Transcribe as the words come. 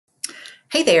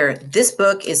Hey there, this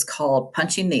book is called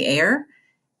Punching the Air,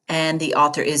 and the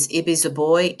author is Ibi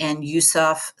Zoboi and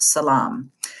Yusef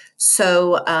Salaam.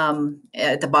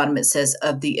 At the bottom it says,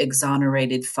 of the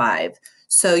exonerated five.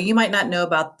 So you might not know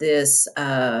about this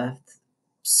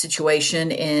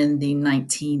situation in the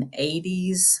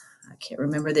 1980s. I can't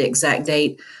remember the exact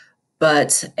date,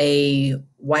 but a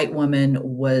white woman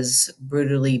was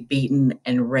brutally beaten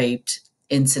and raped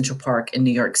in Central Park in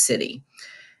New York City.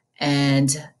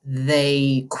 And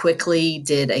they quickly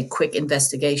did a quick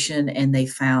investigation and they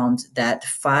found that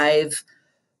five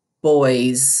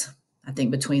boys, I think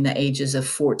between the ages of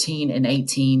 14 and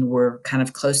 18, were kind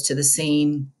of close to the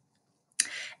scene,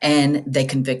 and they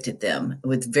convicted them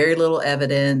with very little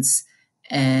evidence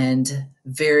and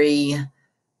very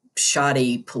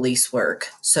shoddy police work.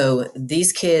 So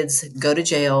these kids go to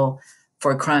jail for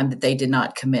a crime that they did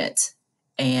not commit.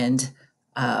 And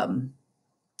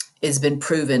it's been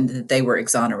proven that they were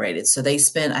exonerated. So they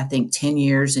spent, I think, 10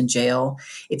 years in jail.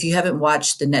 If you haven't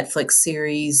watched the Netflix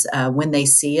series, When They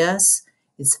See Us,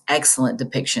 it's excellent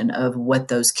depiction of what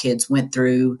those kids went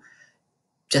through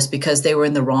just because they were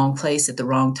in the wrong place at the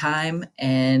wrong time.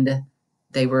 And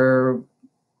they were,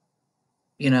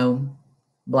 you know,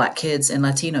 Black kids and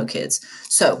Latino kids.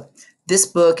 So this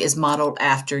book is modeled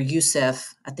after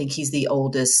Yusef. I think he's the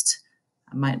oldest.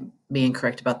 I might be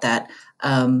incorrect about that.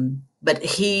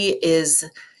 But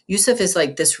Yusuf is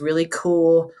like this really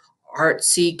cool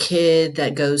artsy kid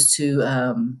that goes to,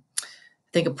 I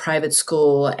think, a private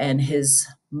school, and his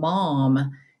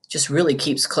mom just really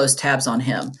keeps close tabs on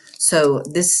him. So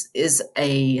this is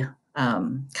a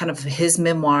kind of his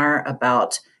memoir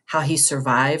about how he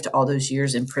survived all those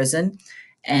years in prison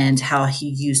and how he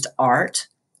used art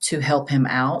to help him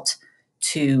out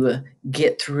to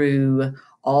get through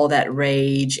all that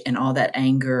rage and all that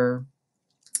anger.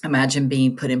 Imagine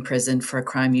being put in prison for a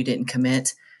crime you didn't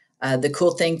commit. The cool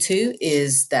thing, too,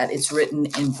 is that it's written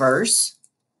in verse.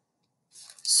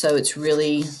 So it's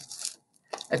really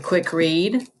a quick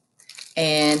read.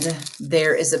 And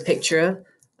there is a picture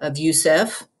of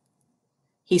Yusef.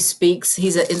 He speaks.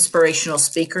 He's an inspirational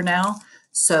speaker now.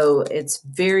 So it's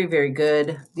very, very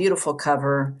good. Beautiful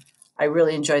cover. I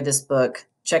really enjoyed this book.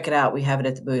 Check it out. We have it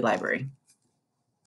at the Bowie Library.